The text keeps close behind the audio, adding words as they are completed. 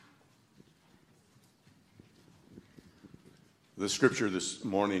The scripture this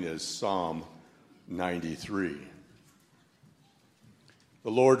morning is Psalm 93.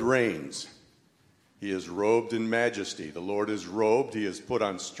 The Lord reigns. He is robed in majesty. The Lord is robed. He has put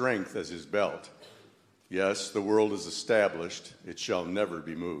on strength as his belt. Yes, the world is established. It shall never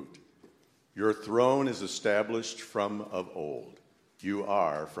be moved. Your throne is established from of old. You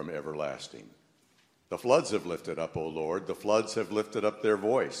are from everlasting. The floods have lifted up, O Lord. The floods have lifted up their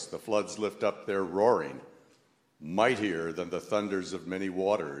voice. The floods lift up their roaring. Mightier than the thunders of many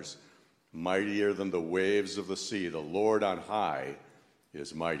waters, mightier than the waves of the sea. The Lord on high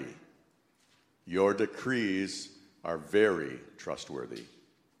is mighty. Your decrees are very trustworthy.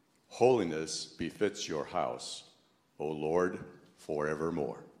 Holiness befits your house, O Lord,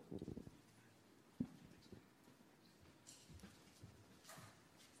 forevermore.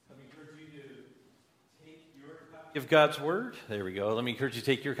 Let me encourage you to take your copy of God's Word. There we go. Let me encourage you to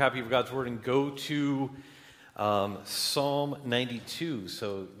take your copy of God's Word and go to Psalm 92.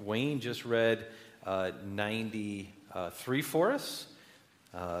 So Wayne just read 93 for us,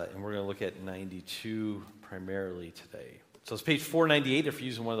 and we're going to look at 92 primarily today. So it's page 498 if you're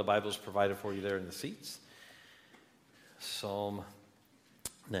using one of the Bibles provided for you there in the seats. Psalm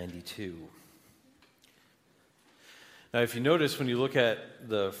 92. Now, if you notice, when you look at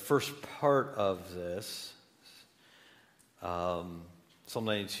the first part of this, Psalm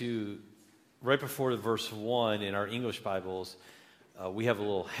 92, right before verse 1 in our English Bibles, we have a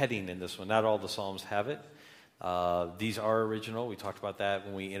little heading in this one. Not all the Psalms have it. These are original. We talked about that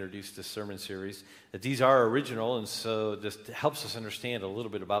when we introduced this sermon series. That these are original, and so this helps us understand a little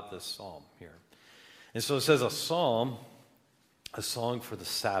bit about this psalm here. And so it says a psalm, a song for the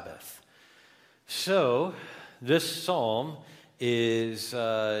Sabbath. So this psalm is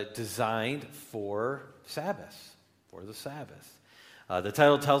designed for Sabbath, for the Sabbath. The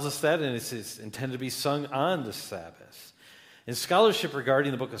title tells us that, and it's intended to be sung on the Sabbath. And scholarship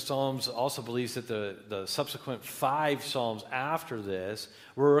regarding the book of Psalms also believes that the subsequent 5 psalms after this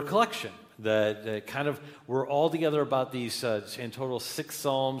were a collection that kind of were all together about these, in total, 6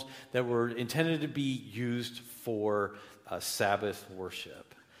 psalms that were intended to be used for Sabbath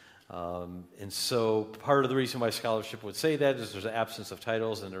worship. And so part of the reason why scholarship would say that is there's an absence of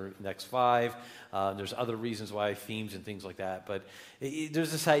titles in the next 5. There's other reasons why, themes and things like that. But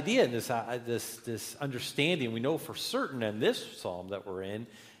there's this idea and this understanding we know for certain in this psalm that we're in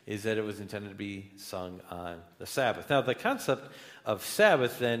is that it was intended to be sung on the Sabbath. Now, the concept of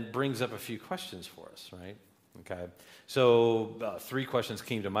Sabbath then brings up a few questions for us, right? Okay, so 3 questions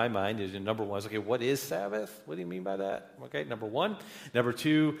came to my mind. Number 1 is, okay, what is Sabbath? What do you mean by that? Okay, number 1. Number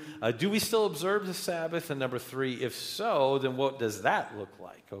 2, do we still observe the Sabbath? And number 3, if so, then what does that look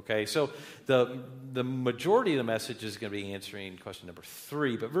like? Okay, so the majority of the message is going to be answering question number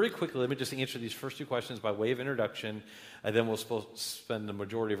 3. But very quickly, let me just answer these first 2 questions by way of introduction, and then we'll spend the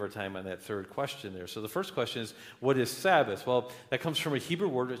majority of our time on that 3rd question there. So the first question is, what is Sabbath? Well, that comes from a Hebrew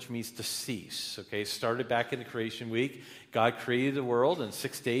word which means to cease. Okay, started back in the creation week. God created the world in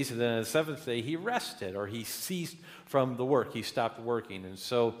 6 days, and then on the 7th day, he rested, or he ceased from the work. He stopped working. And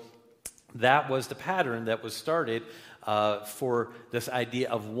so that was the pattern that was started for this idea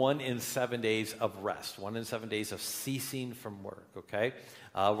of 1 in 7 days of rest, 1 in 7 days of ceasing from work, okay?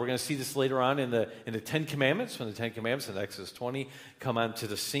 We're going to see this later on in the 10 Commandments. When the 10 Commandments in Exodus 20 come onto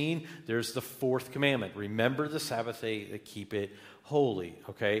the scene, there's the 4th commandment. Remember the Sabbath day to keep it holy,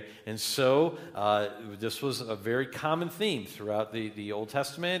 okay? And so this was a very common theme throughout the Old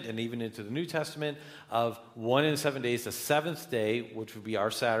Testament and even into the New Testament of 1 in 7 days. The 7th day, which would be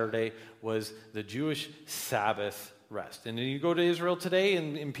our Saturday, was the Jewish Sabbath rest. And then you go to Israel today,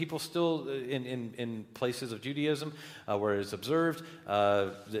 and people still, in places of Judaism where it's observed,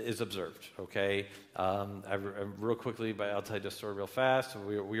 okay? Real quickly, but I'll tell you the story real fast.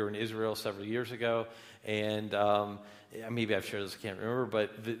 We were in Israel several years ago, and maybe I've shared this, I can't remember,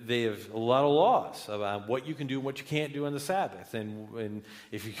 but they have a lot of laws about what you can do and what you can't do on the Sabbath. And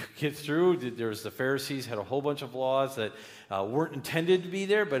if you get through, there's the Pharisees had a whole bunch of laws that weren't intended to be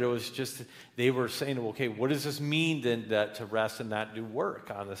there, but it was just, they were saying, okay, what does this mean then to rest and not do work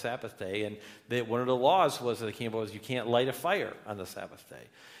on the Sabbath day? And one of the laws was that came about was you can't light a fire on the Sabbath day.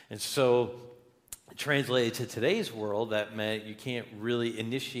 And so translated to today's world, that meant you can't really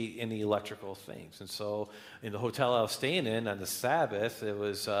initiate any electrical things. And so in the hotel I was staying in on the Sabbath, it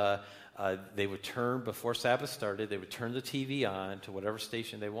was they would turn, before Sabbath started, they would turn the TV on to whatever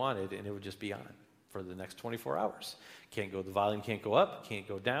station they wanted, and it would just be on for the next 24 hours. The volume can't go up, can't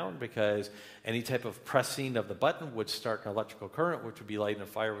go down, because any type of pressing of the button would start an electrical current, which would be lighting a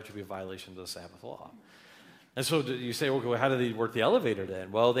fire, which would be a violation of the Sabbath law. And so you say, okay, well, how do they work the elevator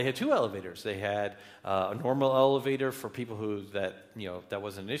then? Well, they had two elevators. They had a normal elevator for people that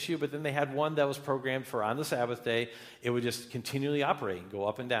wasn't an issue, but then they had one that was programmed for on the Sabbath day. It would just continually operate, go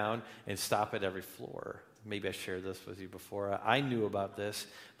up and down, and stop at every floor. Maybe I shared this with you before. I knew about this,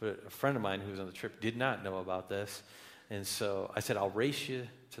 but a friend of mine who was on the trip did not know about this. And so I said, I'll race you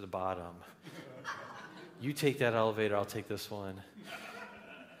to the bottom. You take that elevator, I'll take this one.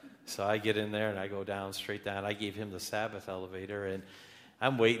 So I get in there and I go down, straight down. I gave him the Sabbath elevator, and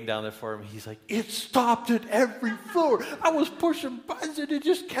I'm waiting down there for him. He's like, it stopped at every floor. I was pushing buttons and it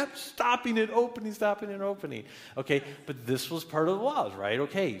just kept stopping and opening, stopping and opening. Okay, but this was part of the laws, right?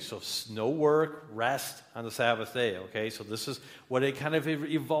 Okay, so no work, rest on the Sabbath day. Okay, so this is what it kind of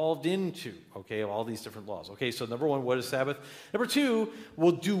evolved into, okay, of all these different laws. Okay, so number one, what is Sabbath? Number two,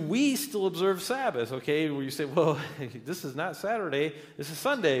 well, do we still observe Sabbath? Okay, where you say, well, this is not Saturday, this is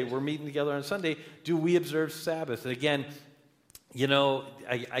Sunday. We're meeting together on Sunday. Do we observe Sabbath? And again,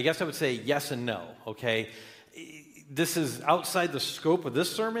 I guess I would say yes and no, okay? This is outside the scope of this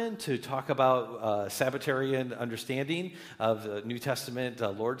sermon to talk about Sabbatarian understanding of the New Testament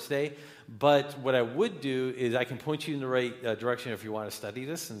Lord's Day. But what I would do is I can point you in the right direction if you want to study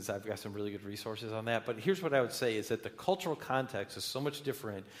this, since I've got some really good resources on that. But here's what I would say is that the cultural context is so much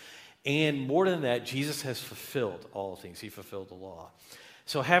different. And more than that, Jesus has fulfilled all things. He fulfilled the law.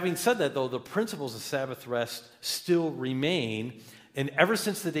 So having said that, though, the principles of Sabbath rest still remain. And ever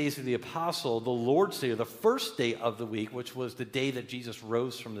since the days of the apostle, the Lord's Day, or the first day of the week, which was the day that Jesus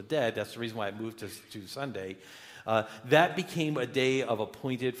rose from the dead, that's the reason why I moved to Sunday, that became a day of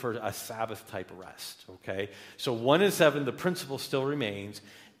appointed for a Sabbath-type rest, okay? So 1 and 7, the principle still remains.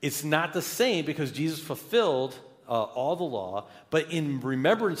 It's not the same because Jesus fulfilled all the law, but in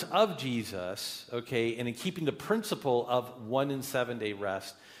remembrance of Jesus, okay, and in keeping the principle of 1 and 7 day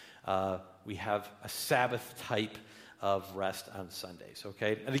rest, we have a Sabbath type of rest on Sundays,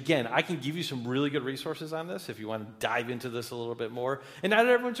 okay? And again, I can give you some really good resources on this if you want to dive into this a little bit more. And not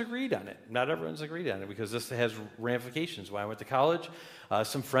everyone's agreed on it. Not everyone's agreed on it because this has ramifications. When I went to college,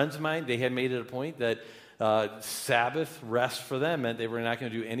 some friends of mine, they had made it a point that Sabbath rest for them meant they were not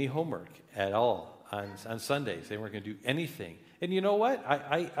going to do any homework at all on Sundays. They weren't going to do anything. And you know what?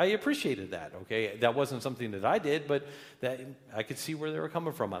 I appreciated that, okay? That wasn't something that I did, but that I could see where they were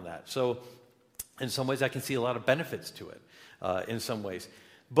coming from on that. So in some ways, I can see a lot of benefits to it in some ways.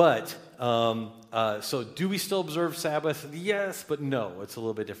 But, so do we still observe Sabbath? Yes, but no, it's a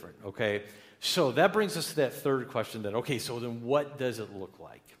little bit different, okay? So that brings us to that third question then. Okay, so then what does it look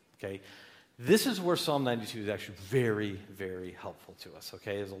like, okay? This is where Psalm 92 is actually very, very helpful to us,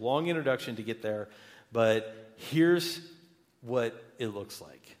 okay? It's a long introduction to get there, but here's what it looks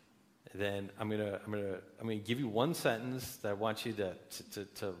like. Then I'm gonna give you one sentence that I want you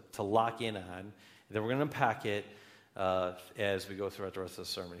to lock in on, and then we're gonna unpack it as we go throughout the rest of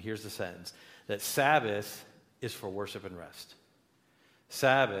the sermon. Here's the sentence: that Sabbath is for worship and rest.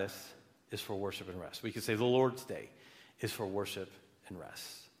 Sabbath is for worship and rest. We could say the Lord's Day is for worship and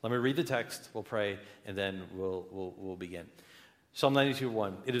rest. Let me read the text, we'll pray, and then we'll begin. Psalm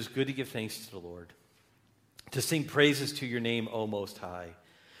 92:1. It is good to give thanks to the Lord, to sing praises to your name, O Most High,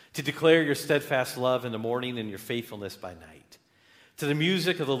 to declare your steadfast love in the morning and your faithfulness by night, to the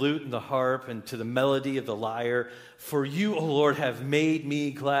music of the lute and the harp and to the melody of the lyre. For you, O Lord, have made me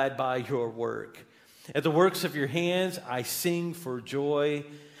glad by your work. At the works of your hands I sing for joy.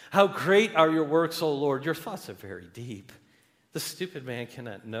 How great are your works, O Lord! Your thoughts are very deep. The stupid man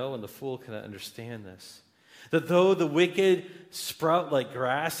cannot know, and the fool cannot understand this. That though the wicked sprout like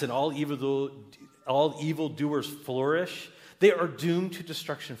grass and all evildoers flourish, they are doomed to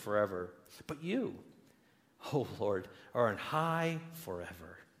destruction forever. But you, O Lord, are on high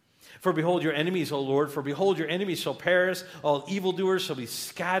forever. For behold your enemies, O Lord, for behold your enemies shall perish, all evildoers shall be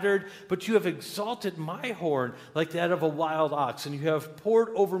scattered. But you have exalted my horn like that of a wild ox, and you have poured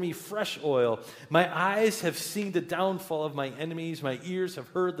over me fresh oil. My eyes have seen the downfall of my enemies, my ears have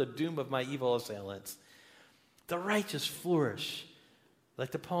heard the doom of my evil assailants. The righteous flourish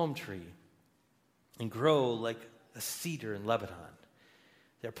like the palm tree and grow like a cedar in Lebanon.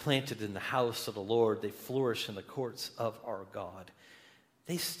 They're planted in the house of the Lord. They flourish in the courts of our God.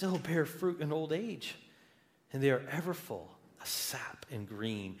 They still bear fruit in old age, and they are ever full of sap and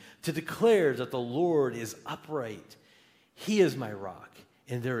green, to declare that the Lord is upright. He is my rock,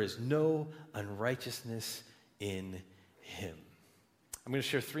 and there is no unrighteousness in him. I'm going to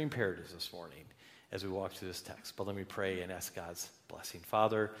share 3 imperatives this morning as we walk through this text, but let me pray and ask God's blessing.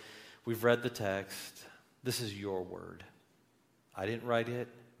 Father, we've read the text. This is your word. I didn't write it.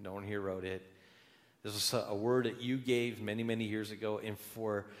 No one here wrote it. This was a word that you gave many, many years ago, and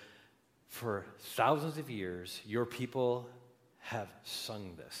for For thousands of years, your people have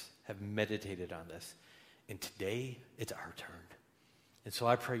sung this, have meditated on this. And today, it's our turn. And so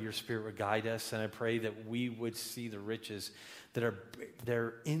I pray your Spirit would guide us, and I pray that we would see the riches that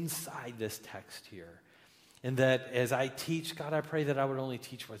are inside this text here. And that as I teach, God, I pray that I would only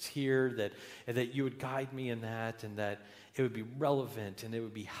teach what's here, that you would guide me in that, and that it would be relevant, and it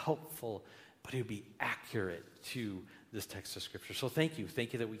would be helpful, but it would be accurate to this text of Scripture. So thank you.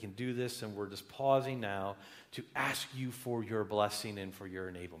 Thank you that we can do this, and we're just pausing now to ask you for your blessing and for your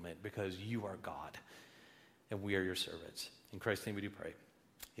enablement, because you are God, and we are your servants. In Christ's name we do pray.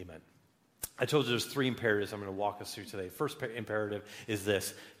 Amen. I told you there's 3 imperatives I'm going to walk us through today. First imperative is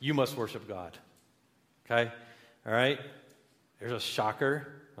this: you must worship God. Okay? All right? There's a shocker.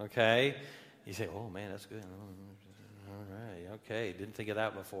 Okay? You say, oh, man, that's good. All right. Okay. Didn't think of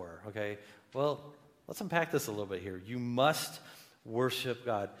that before. Okay? Well, let's unpack this a little bit here. You must worship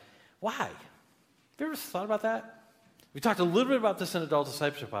God. Why? Have you ever thought about that? We talked a little bit about this in Adult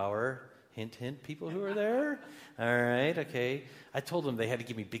Discipleship Hour. Hint, hint, people who are there. All right, okay. I told them they had to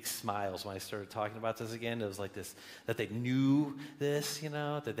give me big smiles when I started talking about this again. It was like this, that they knew this,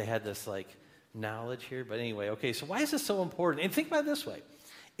 that they had this like knowledge here. But anyway, okay, so why is this so important? And think about it this way.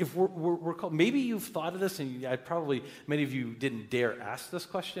 If we're called, maybe you've thought of this, and many of you didn't dare ask this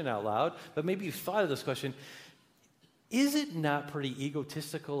question out loud, but maybe you've thought of this question. Is it not pretty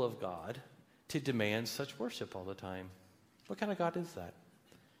egotistical of God to demand such worship all the time? What kind of God is that?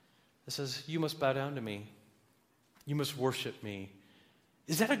 It says, you must bow down to me. You must worship me.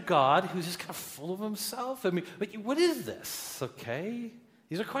 Is that a God who's just kind of full of himself? I mean, what is this, okay?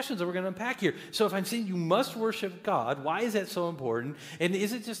 These are questions that we're going to unpack here. So if I'm saying you must worship God, why is that so important? And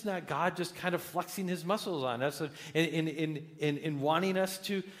is it just not God just kind of flexing his muscles on us and wanting us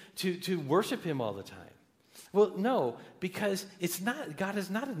to worship him all the time? Well, no, because God is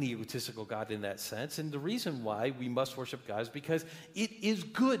not an egotistical God in that sense. And the reason why we must worship God is because it is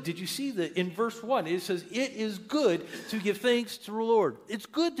good. Did you see that in verse 1? It says, it is good to give thanks to the Lord. It's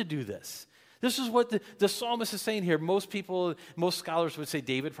good to do this. This is what the psalmist is saying here. Most scholars would say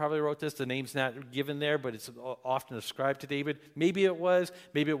David probably wrote this. The name's not given there, but it's often ascribed to David. Maybe it was,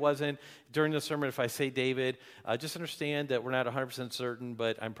 maybe it wasn't. During the sermon, if I say David, just understand that we're not 100% certain,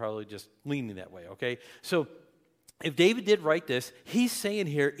 but I'm probably just leaning that way, okay? So if David did write this, he's saying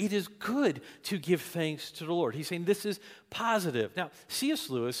here, it is good to give thanks to the Lord. He's saying this is positive. Now, C.S.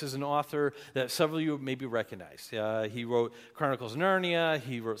 Lewis is an author that several of you maybe recognize. He wrote Chronicles of Narnia.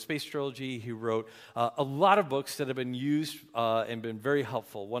 He wrote Space Trilogy. He wrote a lot of books that have been used and been very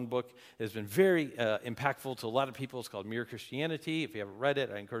helpful. One book has been very impactful to a lot of people. It's called Mere Christianity. If you haven't read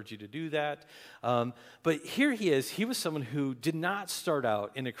it, I encourage you to do that. But here he is. He was someone who did not start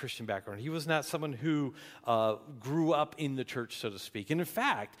out in a Christian background. He was not someone who grew up in the church, so to speak. And in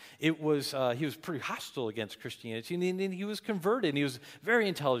fact, he was pretty hostile against Christianity, and he was converted, and he was a very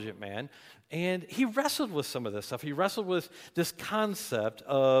intelligent man. And he wrestled with some of this stuff. He wrestled with this concept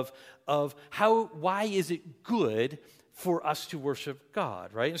of why is it good for us to worship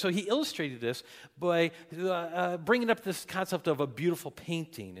God, right? And so he illustrated this by bringing up this concept of a beautiful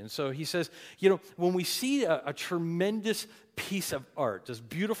painting. And so he says, when we see a tremendous piece of art, this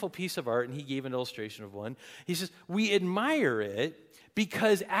beautiful piece of art, and he gave an illustration of one, he says, we admire it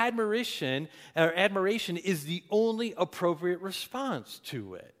because admiration is the only appropriate response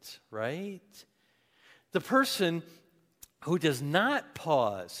to it, right? The person who does not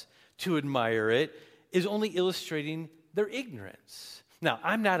pause to admire it is only illustrating their ignorance. Now,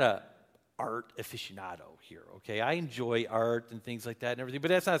 I'm not an art aficionado here, okay? I enjoy art and things like that and everything, but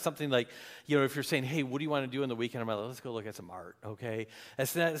that's not something like, if you're saying, hey, what do you want to do on the weekend? I'm like, let's go look at some art, okay?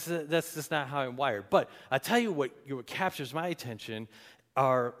 That's just not how I'm wired. But I tell you what captures my attention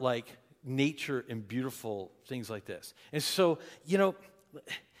are like nature and beautiful things like this. And so,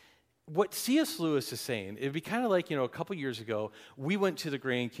 what C.S. Lewis is saying, it'd be kind of like, a couple years ago, we went to the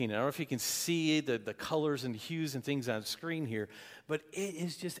Grand Canyon. I don't know if you can see the colors and hues and things on screen here, but it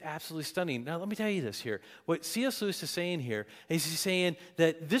is just absolutely stunning. Now, let me tell you this here. What C.S. Lewis is saying here is he's saying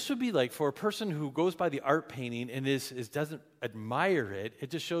that this would be like for a person who goes by the art painting and doesn't admire it,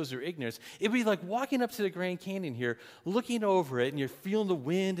 it just shows their ignorance. It'd be like walking up to the Grand Canyon here, looking over it, and you're feeling the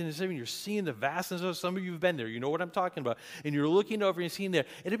wind, and you're seeing the vastness of. Some of you have been there. You know what I'm talking about. And you're looking over and seeing there.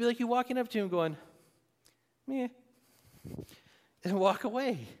 It'd be like you walking up to him going, meh, and walk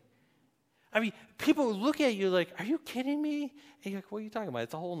away. I mean, people look at you like, are you kidding me? And you're like, what are you talking about?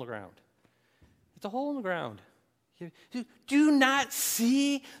 It's a hole in the ground. It's a hole in the ground. Do you not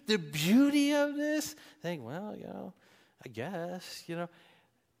see the beauty of this? Think, well, I guess,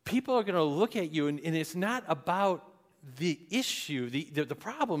 people are going to look at you, and it's not about the issue, the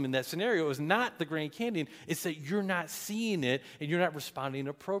problem in that scenario is not the Grand Canyon. It's that you're not seeing it and you're not responding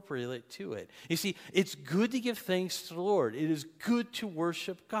appropriately to it. You see, it's good to give thanks to the Lord. It is good to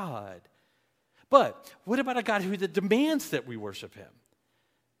worship God. But what about a God that demands that we worship him?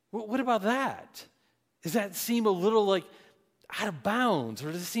 What about that? Does that seem a little like out of bounds,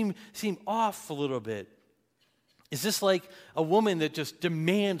 or does it seem off a little bit? Is this like a woman that just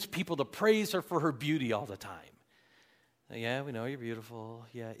demands people to praise her for her beauty all the time? Yeah, we know you're beautiful.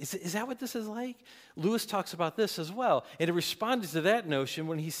 Yeah, is that what this is like? Lewis talks about this as well, and it responds to that notion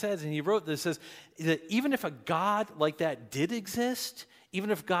when he says, and he wrote this, says that even if a God like that did exist, even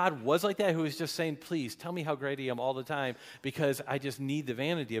if God was like that, who was just saying, please tell me how great I am all the time because I just need the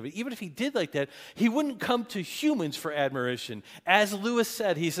vanity of it. Even if he did like that, he wouldn't come to humans for admiration. As Lewis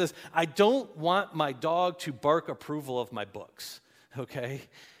said, he says, I don't want my dog to bark approval of my books, okay?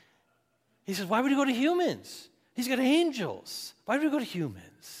 He says, why would he go to humans? He's got angels. Why would he go to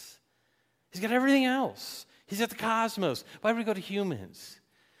humans? He's got everything else. He's got the cosmos. Why would he go to humans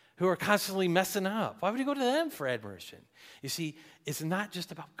who are constantly messing up? Why would he go to them for admiration? You see, it's not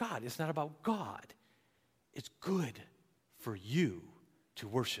just about God. It's not about God. It's good for you to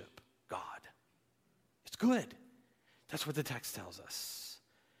worship God. It's good. That's what the text tells us.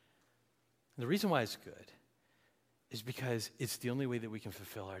 And the reason why it's good is because it's the only way that we can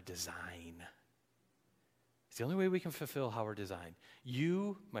fulfill our design. It's the only way we can fulfill how we're designed.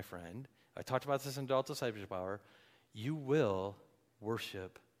 You, my friend, I talked about this in Adult Discipleship Hour, you will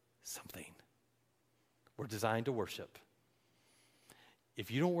worship something. We're designed to worship.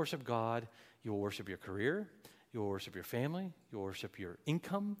 If you don't worship God, you will worship your career, you will worship your family, you will worship your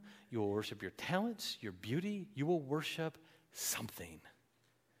income, you will worship your talents, your beauty, you will worship something.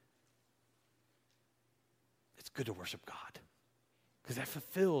 It's good to worship God because that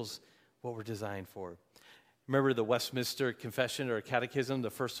fulfills what we're designed for. Remember the Westminster Confession or Catechism, the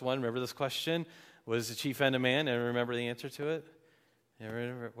first one? Remember this question? What is the chief end of man? And remember the answer to it?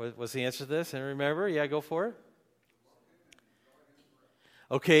 What's the answer to this? And remember? Yeah, go for it.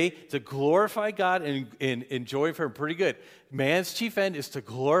 Okay, to glorify God and enjoy Him. Pretty good. Man's chief end is to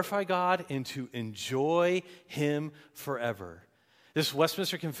glorify God and to enjoy Him forever. This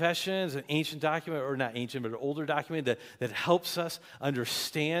Westminster Confession is an ancient document, or not ancient, but an older document that helps us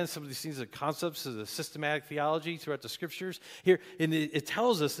understand some of these things, the concepts of the systematic theology throughout the Scriptures. Here, and it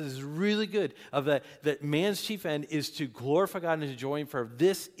tells us, this is really good, of that man's chief end is to glorify God and to enjoy Him forever.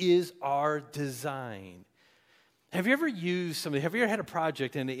 This is our design. Have you ever used something? Have you ever had a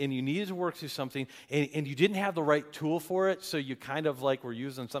project and you needed to work through something and you didn't have the right tool for it, so you kind of like were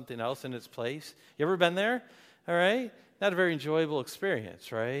using something else in its place? You ever been there? All right? Not a very enjoyable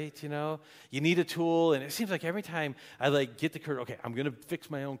experience, right? You know, you need a tool, and it seems like every time I get the curtain, okay, I'm going to fix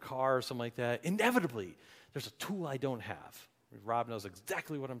my own car or something like that, inevitably, there's a tool I don't have. Rob knows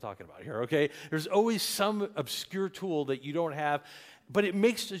exactly what I'm talking about here, okay? There's always some obscure tool that you don't have, but it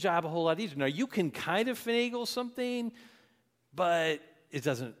makes the job a whole lot easier. Now, you can kind of finagle something, but it's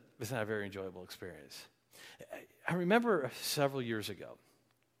not a very enjoyable experience. I remember several years ago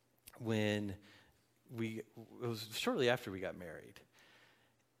when it was shortly after we got married.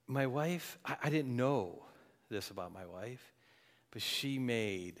 My wife, I didn't know this about my wife, but she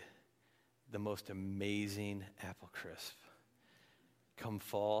made the most amazing apple crisp. Come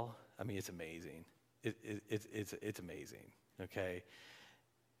fall, I mean, it's amazing. It's amazing, okay?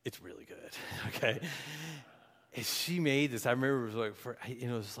 It's really good, okay? And she made this. I remember it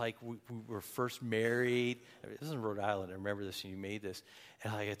was like we were first married. This is in Rhode Island. I remember this, and you made this.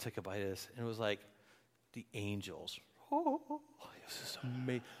 And I took a bite of this, and it was like the angels. Oh, it was just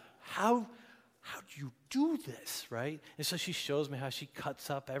amazing. How do you do this, right? And so she shows me how she cuts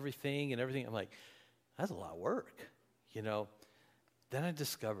up everything and everything. I'm like, that's a lot of work, you know. Then I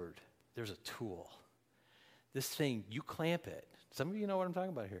discovered there's a tool. This thing, you clamp it. Some of you know what I'm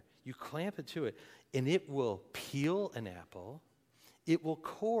talking about here. You clamp it to it, and it will peel an apple. It will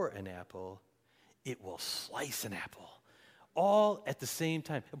core an apple. It will slice an apple. All at the same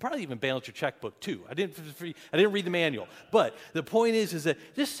time. It'll probably even balance your checkbook too. I didn't read the manual. But the point is that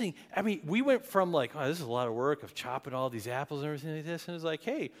this thing, I mean, we went from like, oh, this is a lot of work of chopping all these apples and everything like this. And it's like,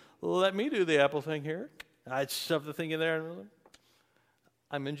 hey, let me do the apple thing here. I'd shove the thing in there and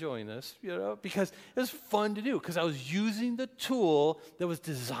I'm enjoying this, you know, because it was fun to do because I was using the tool that was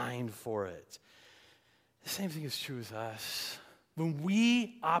designed for it. The same thing is true with us. When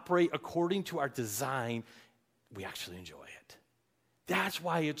we operate according to our design, we actually enjoy it. That's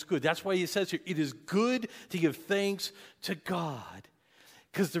why it's good. That's why he says here, it is good to give thanks to God.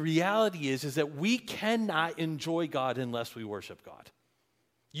 Because the reality is that we cannot enjoy God unless we worship God.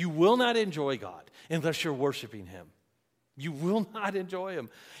 You will not enjoy God unless you're worshiping Him. You will not enjoy him.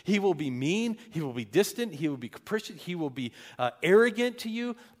 He will be mean. He will be distant. He will be capricious. He will be arrogant to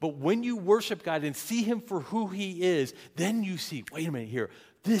you. But when you worship God and see him for who he is, then you see, wait a minute here.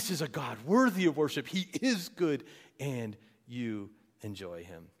 This is a God worthy of worship. He is good, and you enjoy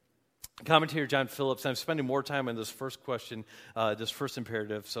him. Commentator John Phillips, I'm spending more time on this first question, this first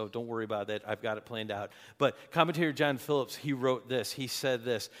imperative, so don't worry about that. I've got it planned out. But commentator John Phillips, he wrote this. He said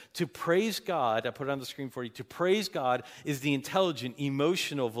this: to praise God, I put it on the screen for you, to praise God is the intelligent,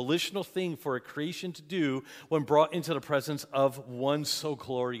 emotional, volitional thing for a creation to do when brought into the presence of one so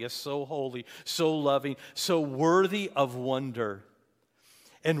glorious, so holy, so loving, so worthy of wonder.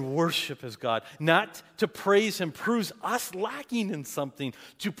 And worship as God. Not to praise him proves us lacking in something.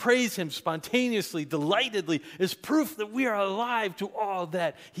 To praise him spontaneously, delightedly, is proof that we are alive to all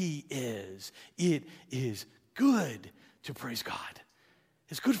that he is. It is good to praise God.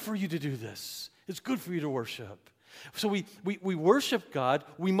 It's good for you to do this. It's good for you to worship. So we worship God.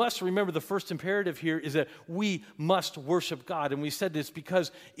 We must remember the first imperative here is that we must worship God. And we said this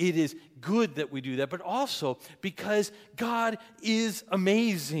because it is good that we do that, but also because God is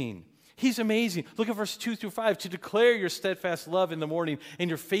amazing. He's amazing. Look at verse 2 through 5. To declare your steadfast love in the morning and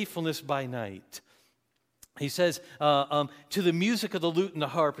your faithfulness by night. He says, to the music of the lute and the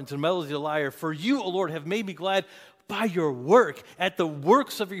harp and to the melody of the lyre, for you, O Lord, have made me glad by your work. At the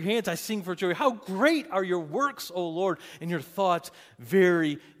works of your hands I sing for joy. How great are your works, O Lord, and your thoughts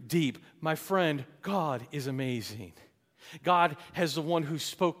very deep. My friend, God is amazing. God has the one who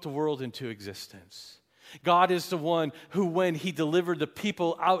spoke the world into existence. God is the one who, when he delivered the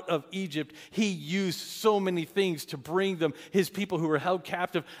people out of Egypt, he used so many things to bring them, his people who were held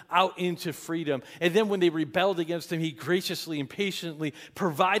captive, out into freedom. And then when they rebelled against him, he graciously and patiently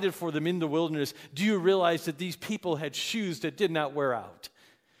provided for them in the wilderness. Do you realize that these people had shoes that did not wear out?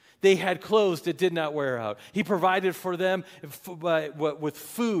 They had clothes that did not wear out. He provided for them with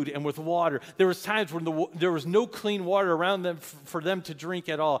food and with water. There was times when there was no clean water around them for them to drink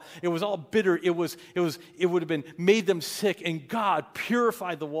at all. It was all bitter. It would have been made them sick, and God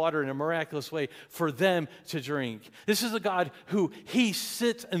purified the water in a miraculous way for them to drink. This is a God who he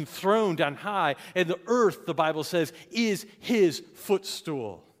sits enthroned on high, and the earth, the Bible says, is his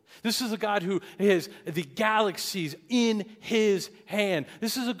footstool. This is a God who has the galaxies in his hand.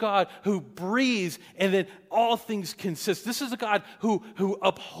 This is a God who breathes and then all things consist. This is a God who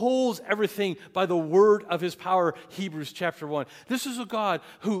upholds everything by the word of his power, Hebrews chapter 1. This is a God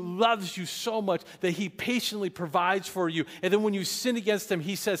who loves you so much that he patiently provides for you. And then when you sin against him,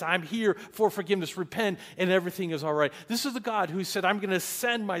 he says, I'm here for forgiveness. Repent and everything is all right. This is a God who said, I'm going to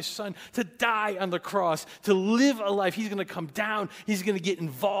send my son to die on the cross, to live a life. He's going to come down. He's going to get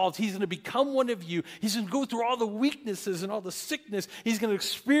involved. He's going to become one of you. He's going to go through all the weaknesses and all the sickness. He's going to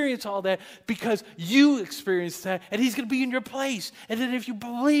experience all that because you experienced that, and he's going to be in your place. And then if you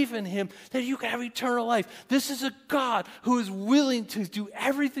believe in him, then you can have eternal life. This is a God who is willing to do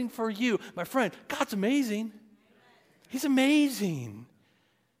everything for you. My friend, God's amazing. He's amazing.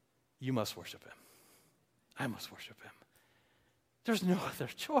 You must worship him. I must worship him. There's no other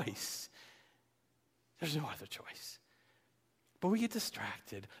choice. There's no other choice. But we get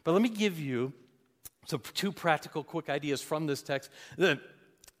distracted. But let me give you two practical, quick ideas from this text that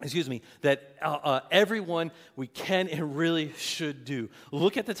everyone we can and really should do.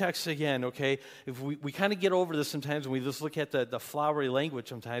 Look at the text again, okay? If we kind of get over this sometimes when we just look at the flowery language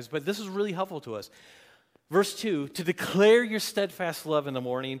sometimes, but this is really helpful to us. Verse 2, to declare your steadfast love in the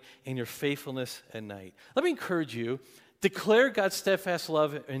morning and your faithfulness at night. Let me encourage you, declare God's steadfast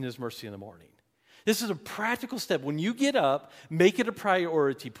love and his mercy in the morning. This is a practical step. When you get up, make it a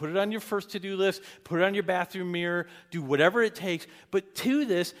priority. Put it on your first to-do list. Put it on your bathroom mirror. Do whatever it takes. But to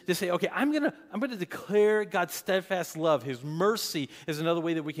this, to say, okay, I'm gonna declare God's steadfast love. His mercy is another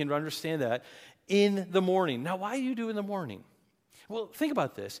way that we can understand that in the morning. Now, why do you do it in the morning? Well, think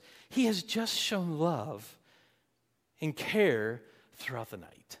about this. He has just shown love and care throughout the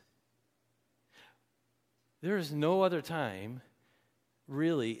night. There is no other time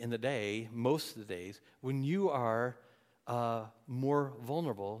really in the day, most of the days, when you are more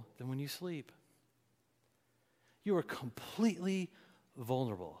vulnerable than when you sleep. You are completely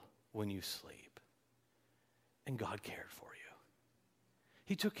vulnerable when you sleep. And God cared for you.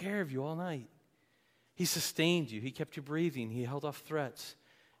 He took care of you all night. He sustained you. He kept you breathing. He held off threats.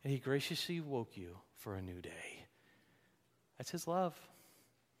 And he graciously woke you for a new day. That's his love.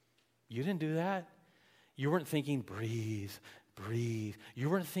 You didn't do that. You weren't thinking, breathe. You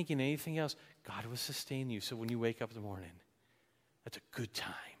weren't thinking anything else. God will sustain you. So when you wake up in the morning, that's a good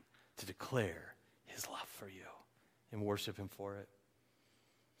time to declare his love for you and worship him for it.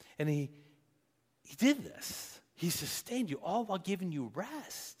 And he did this. He sustained you, all while giving you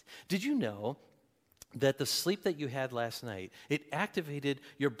rest. Did you know that the sleep that you had last night, it activated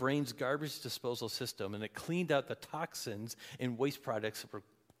your brain's garbage disposal system, and it cleaned out the toxins and waste products that were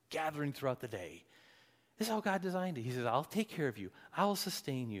gathering throughout the day? This is how God designed it. He says, I'll take care of you. I will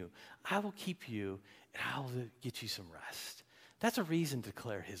sustain you. I will keep you, and I will get you some rest. That's a reason to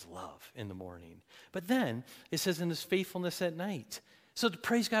declare his love in the morning. But then it says in his faithfulness at night. So to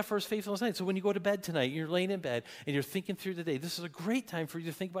praise God for his faithfulness at night. So when you go to bed tonight, you're laying in bed and you're thinking through the day, this is a great time for you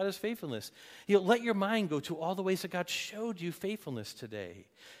to think about his faithfulness. Let your mind go to all the ways that God showed you faithfulness today.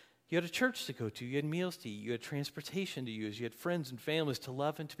 You had a church to go to. You had meals to eat. You had transportation to use. You had friends and families to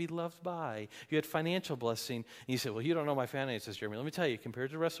love and to be loved by. You had financial blessing. And you said, well, you don't know my finances, Jeremy. Let me tell you,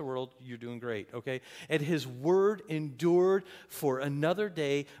 compared to the rest of the world, you're doing great, okay? And his word endured for another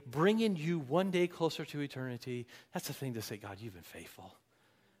day, bringing you one day closer to eternity. That's the thing to say, God, you've been faithful.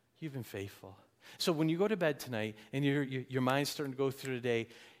 You've been faithful. So when you go to bed tonight and your mind's starting to go through the day,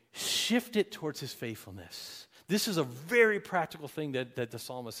 shift it towards his faithfulness. This is a very practical thing that the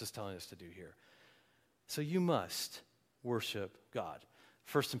psalmist is telling us to do here. So you must worship God.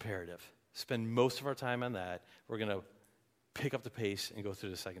 First imperative, spend most of our time on that. We're going to pick up the pace and go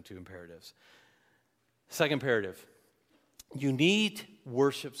through the second two imperatives. Second imperative, you need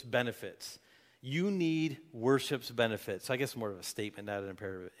worship's benefits. You need worship's benefits. I guess more of a statement, not an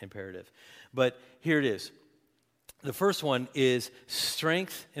imperative. But here it is. The first one is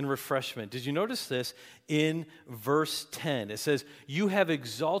strength and refreshment. Did you notice this in verse 10? It says, you have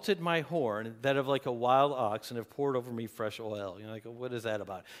exalted my horn, that of like a wild ox, and have poured over me fresh oil. You're like, what is that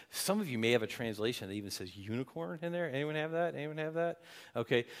about? Some of you may have a translation that even says unicorn in there. Anyone have that? Anyone have that?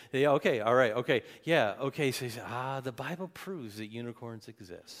 Okay. Yeah, okay. All right. Okay. Yeah. Okay. So you say, the Bible proves that unicorns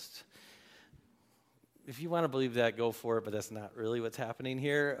exist. If you want to believe that, go for it, but that's not really what's happening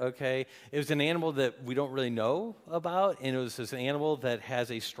here, okay? It was an animal that we don't really know about, and it was this animal that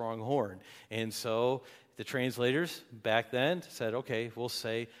has a strong horn. And so the translators back then said, okay, we'll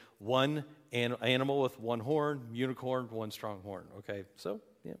say one animal with one horn, unicorn, one strong horn, okay? So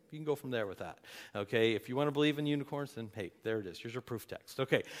yeah, you can go from there with that, okay? If you want to believe in unicorns, then hey, there it is. Here's your proof text,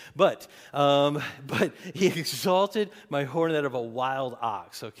 okay? But he exalted my horn that of a wild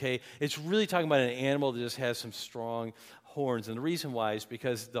ox, okay? It's really talking about an animal that just has some strong horns. And the reason why is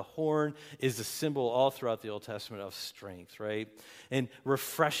because the horn is the symbol all throughout the Old Testament of strength, right? And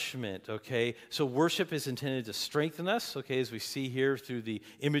refreshment, okay? So worship is intended to strengthen us, okay, as we see here through the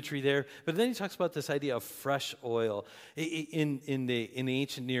imagery there. But then he talks about this idea of fresh oil. In the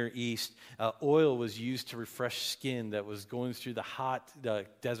ancient Near East, oil was used to refresh skin that was going through the hot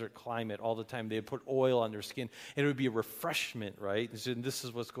desert climate all the time. They would put oil on their skin, and it would be a refreshment, right? And this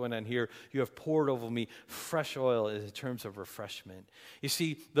is what's going on here. You have poured over me fresh oil in terms of refreshment. You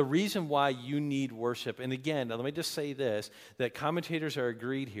see, the reason why you need worship, and again, let me just say this, that commentators are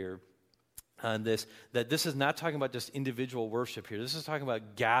agreed here on this, that this is not talking about just individual worship here. This is talking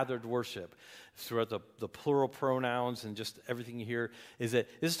about gathered worship throughout the plural pronouns and just everything here, is that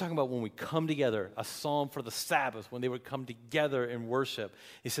this is talking about when we come together, a psalm for the Sabbath, when they would come together and worship.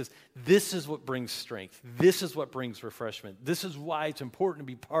 He says, this is what brings strength. This is what brings refreshment. This is why it's important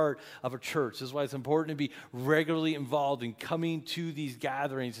to be part of a church. This is why it's important to be regularly involved in coming to these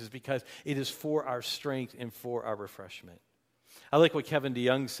gatherings, is because it is for our strength and for our refreshment. I like what Kevin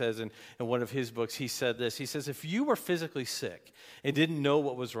DeYoung says in one of his books. He said this. He says, if you were physically sick and didn't know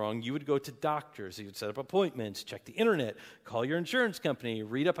what was wrong, you would go to doctors. You would set up appointments, check the internet, call your insurance company,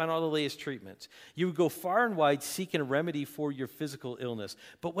 read up on all the latest treatments. You would go far and wide seeking a remedy for your physical illness.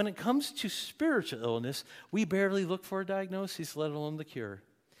 But when it comes to spiritual illness, we barely look for a diagnosis, let alone the cure.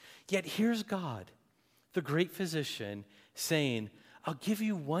 Yet here's God, the great physician, saying, I'll give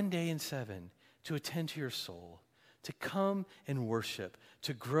you one day in 7 to attend to your soul, to come and worship,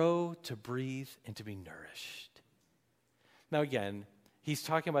 to grow, to breathe, and to be nourished. Now again, he's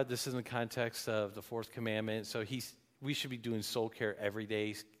talking about this in the context of the fourth commandment, so we should be doing soul care every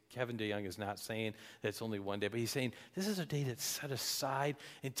day. Kevin DeYoung is not saying that it's only one day, but he's saying this is a day that's set aside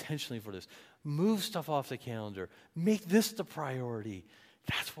intentionally for this. Move stuff off the calendar. Make this the priority.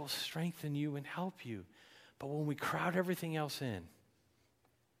 That's what will strengthen you and help you. But when we crowd everything else in,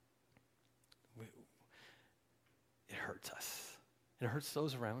 it hurts us. It hurts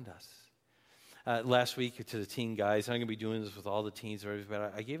those around us. Last week to the teen guys, I'm going to be doing this with all the teens,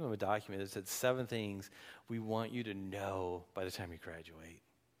 but I gave them a document that said 7 things we want you to know by the time you graduate.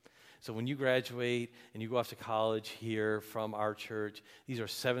 So when you graduate and you go off to college here from our church, these are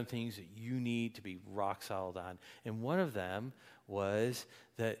 7 things that you need to be rock solid on. And one of them was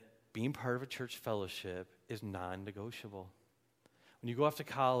that being part of a church fellowship is non-negotiable. When you go off to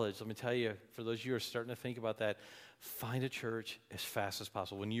college, let me tell you, for those of you who are starting to think about that, find a church as fast as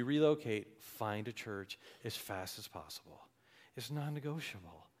possible. When you relocate, find a church as fast as possible. It's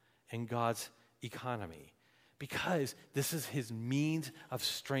non-negotiable in God's economy because this is his means of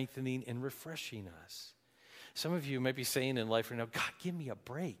strengthening and refreshing us. Some of you might be saying in life right now, God, give me a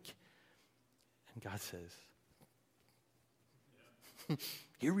break. And God says,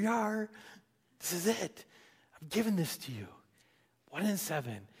 here we are. This is it. I'm giving this to you. 1 in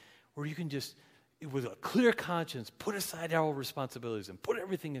 7, where you can just, with a clear conscience, put aside our responsibilities and put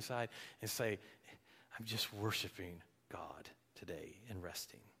everything aside and say, I'm just worshiping God today and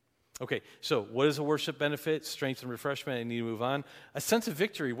resting. Okay, so what is a worship benefit? Strength and refreshment. I need to move on. A sense of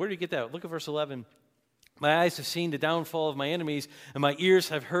victory. Where do you get that? Look at verse 11. My eyes have seen the downfall of my enemies, and my ears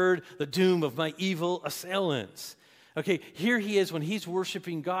have heard the doom of my evil assailants. Okay, here he is when he's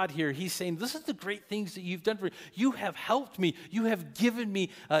worshiping God here. He's saying, this is the great things that you've done for me. You have helped me. You have given me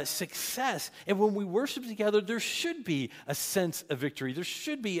success. And when we worship together, there should be a sense of victory. There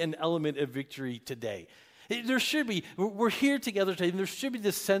should be an element of victory today. There should be. We're here together today, and there should be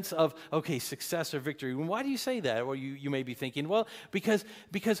this sense of, okay, success or victory. And why do you say that? Well, you may be thinking, well, because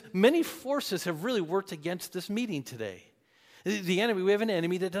many forces have really worked against this meeting today. The enemy, we have an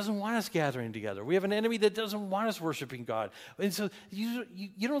enemy that doesn't want us gathering together. We have an enemy that doesn't want us worshiping God. And so you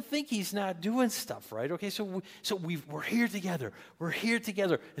don't think he's not doing stuff, right? Okay, so we're here together. We're here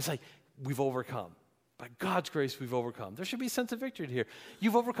together. It's like we've overcome. By God's grace, we've overcome. There should be a sense of victory here.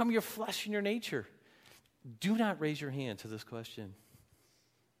 You've overcome your flesh and your nature. Do not raise your hand to this question.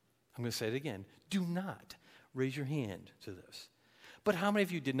 I'm going to say it again. Do not raise your hand to this. But how many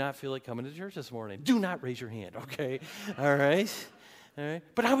of you did not feel like coming to church this morning? Do not raise your hand, okay? All right? All right?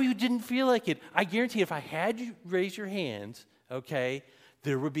 But how many of you didn't feel like it? I guarantee if I had you raise your hands, okay,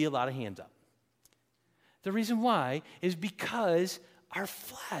 there would be a lot of hands up. The reason why is because our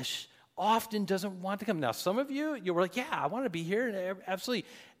flesh often doesn't want to come. Now, some of you, you're like, yeah, I want to be here, absolutely.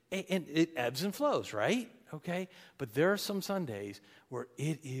 And it ebbs and flows, right? Okay? But there are some Sundays where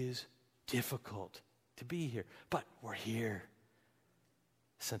it is difficult to be here. But we're here.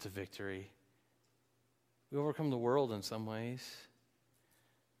 Sense of victory. We overcome the world in some ways.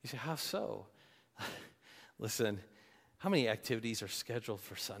 You say, how so? Listen, how many activities are scheduled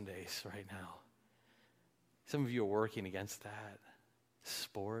for Sundays right now? Some of you are working against that.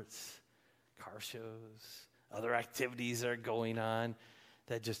 Sports, car shows, other activities are going on.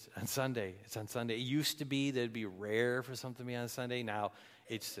 That just on Sunday, it's on Sunday. It used to be that it'd be rare for something to be on Sunday. Now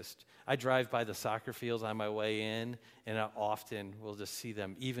it's just, I drive by the soccer fields on my way in, and I often will just see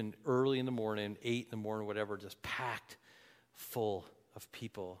them, even early in the morning, 8 in the morning, whatever, just packed full of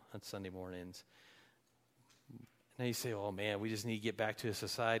people on Sunday mornings. Now you say, oh man, we just need to get back to a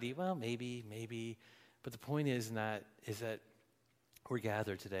society. Well, maybe. But the point is that we're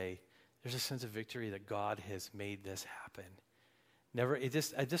gathered today. There's a sense of victory that God has made this happen. I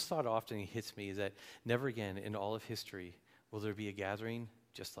just thought often it hits me is that never again in all of history will there be a gathering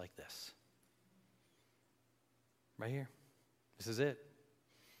just like this. Right here. This is it.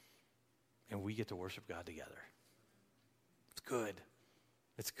 And we get to worship God together. It's good.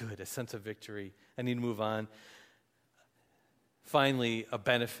 It's good. A sense of victory. I need to move on. Finally, a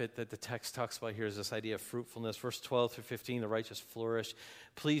benefit that the text talks about here is this idea of fruitfulness. Verse 12 through 15, the righteous flourish.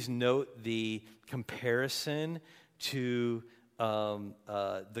 Please note the comparison to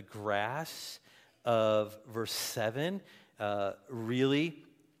the grass of verse 7. Really,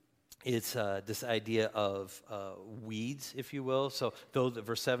 it's this idea of weeds, if you will. So,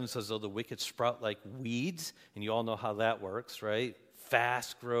 verse 7 says, though the wicked sprout like weeds, and you all know how that works, right?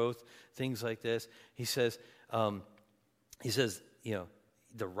 Fast growth, things like this. He says, the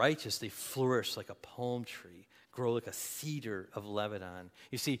righteous, they flourish like a palm tree, grow like a cedar of Lebanon.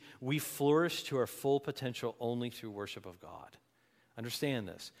 You see, we flourish to our full potential only through worship of God. Understand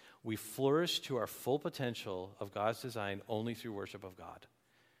this. We flourish to our full potential of God's design only through worship of God.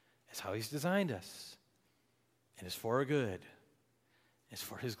 It's how he's designed us. And it's for our good. It's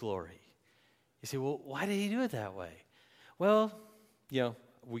for his glory. You say, well, why did he do it that way? Well,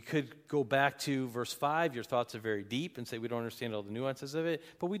 we could go back to verse 5. Your thoughts are very deep and say we don't understand all the nuances of it,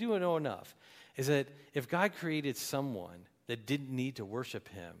 but we do know enough. Is that if God created someone that didn't need to worship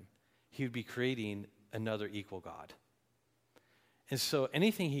him, he would be creating another equal God. And so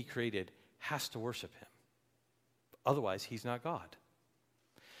anything he created has to worship him. Otherwise, he's not God.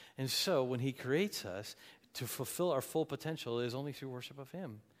 And so when he creates us, to fulfill our full potential is only through worship of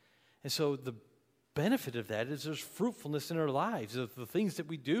him. And so the benefit of that is there's fruitfulness in our lives. Of the things that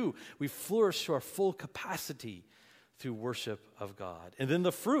we do, we flourish to our full capacity through worship of God. And then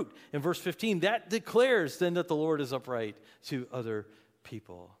the fruit in verse 15, that declares then that the Lord is upright to other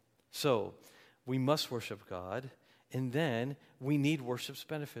people. So we must worship God, and then we need worship's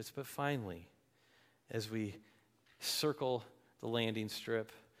benefits. But finally, as we circle the landing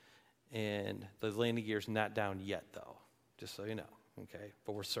strip, and the landing gear's not down yet, though, just so you know, okay?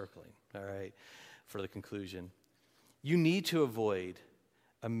 But we're circling, all right, for the conclusion. You need to avoid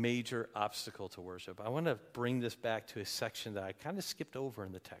a major obstacle to worship. I want to bring this back to a section that I kind of skipped over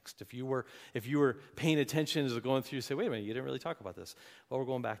in the text. If you were paying attention as we're going through, you say, wait a minute, you didn't really talk about this. Well, we're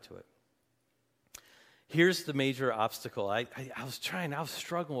going back to it. Here's the major obstacle. I was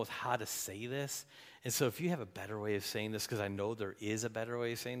struggling with how to say this. And so if you have a better way of saying this, because I know there is a better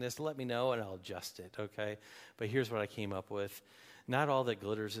way of saying this, let me know and I'll adjust it, okay? But here's what I came up with. Not all that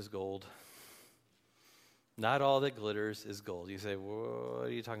glitters is gold. Not all that glitters is gold. You say, what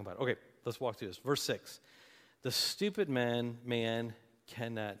are you talking about? Okay, let's walk through this. Verse 6. The stupid man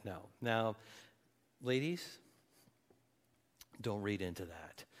cannot know. Now, ladies, don't read into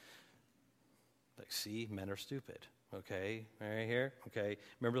that. Like, see, men are stupid. Okay, right here. Okay,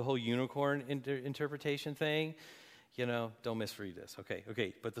 remember the whole unicorn interpretation thing? You know, don't misread this.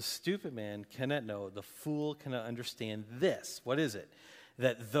 Okay. But the stupid man cannot know, the fool cannot understand this. What is it?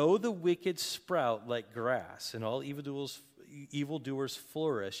 That though the wicked sprout like grass and all evildoers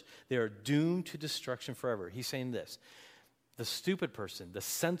flourish, they are doomed to destruction forever. He's saying this. The stupid person, the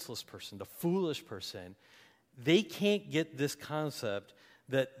senseless person, the foolish person, they can't get this concept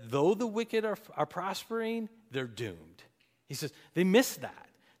that though the wicked are prospering, they're doomed. He says they miss that.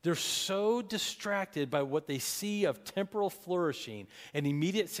 They're so distracted by what they see of temporal flourishing and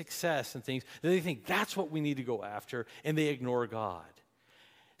immediate success and things that they think that's what we need to go after, and they ignore God.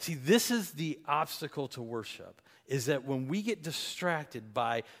 See, this is the obstacle to worship, is that when we get distracted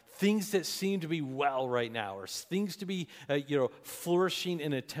by things that seem to be well right now, or things to be, flourishing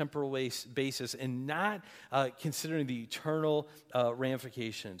in a temporal basis, and not considering the eternal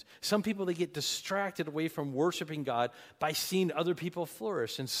ramifications. Some people, they get distracted away from worshiping God by seeing other people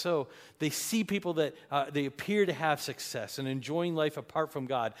flourish, and so they see people that they appear to have success and enjoying life apart from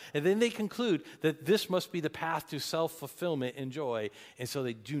God, and then they conclude that this must be the path to self-fulfillment and joy, and so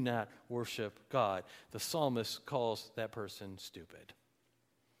they do not worship God. The psalmist calls that person stupid.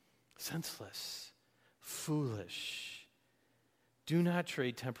 Senseless, foolish. Do not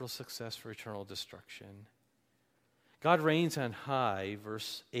trade temporal success for eternal destruction. God reigns on high,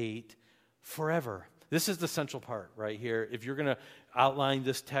 verse 8, forever. This is the central part right here. If you're going to outline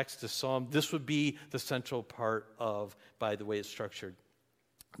this text, this psalm, this would be the central part of, by the way it's structured,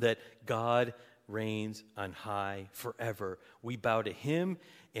 that God reigns on high forever. We bow to him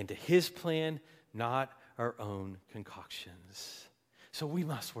and to his plan, not our own concoctions. So we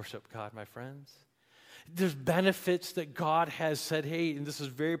must worship God, my friends. There's benefits that God has said, hey, and this is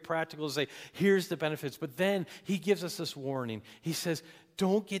very practical to say, here's the benefits. But then he gives us this warning. He says,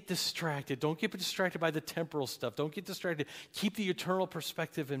 don't get distracted. Don't get distracted by the temporal stuff. Don't get distracted. Keep the eternal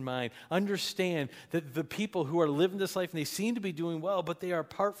perspective in mind. Understand that the people who are living this life and they seem to be doing well, but they are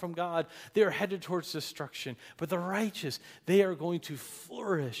apart from God, they are headed towards destruction. But the righteous, they are going to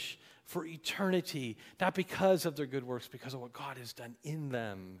flourish for eternity, not because of their good works, because of what God has done in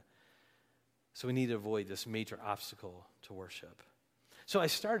them. So we need to avoid this major obstacle to worship. So I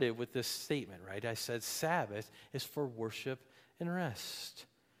started with this statement, right? I said Sabbath is for worship and rest.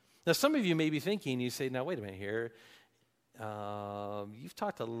 Now some of you may be thinking, you say, now wait a minute here. You've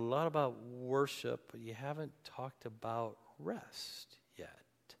talked a lot about worship, but you haven't talked about rest yet.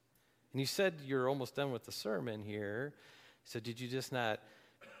 And you said you're almost done with the sermon here. So did you just not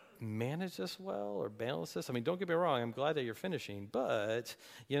manage this well or balance this? I mean, don't get me wrong, I'm glad that you're finishing, but,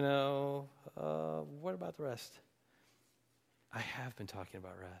 what about the rest? I have been talking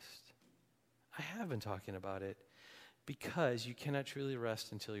about rest. I have been talking about it because you cannot truly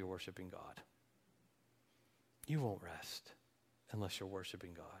rest until you're worshiping God. You won't rest unless you're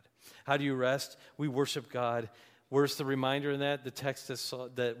worshiping God. How do you rest? We worship God. Where's the reminder in that? The text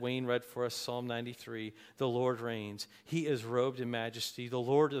that Wayne read for us, Psalm 93. The Lord reigns. He is robed in majesty. The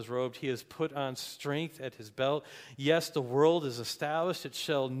Lord is robed. He has put on strength at his belt. Yes, the world is established. It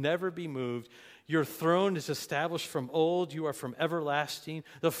shall never be moved. Your throne is established from old. You are from everlasting.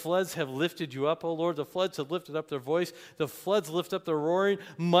 The floods have lifted you up, O Lord. The floods have lifted up their voice. The floods lift up their roaring.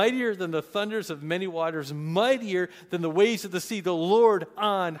 Mightier than the thunders of many waters. Mightier than the waves of the sea. The Lord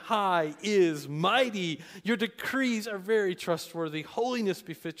on high is mighty. Your decrees are very trustworthy. Holiness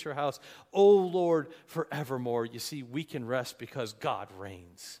befits your house, O Lord, forevermore. You see, we can rest because God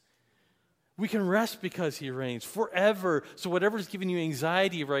reigns. We can rest because he reigns forever. So whatever's giving you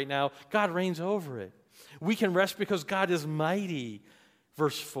anxiety right now, God reigns over it. We can rest because God is mighty.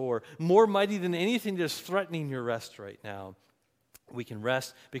 Verse 4, more mighty than anything that is threatening your rest right now. We can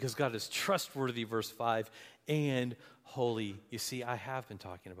rest because God is trustworthy, verse 5, and holy. You see, I have been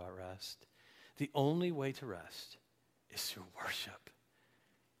talking about rest. The only way to rest is through worship.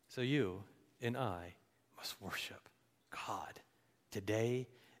 So you and I must worship God today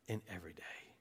and every day.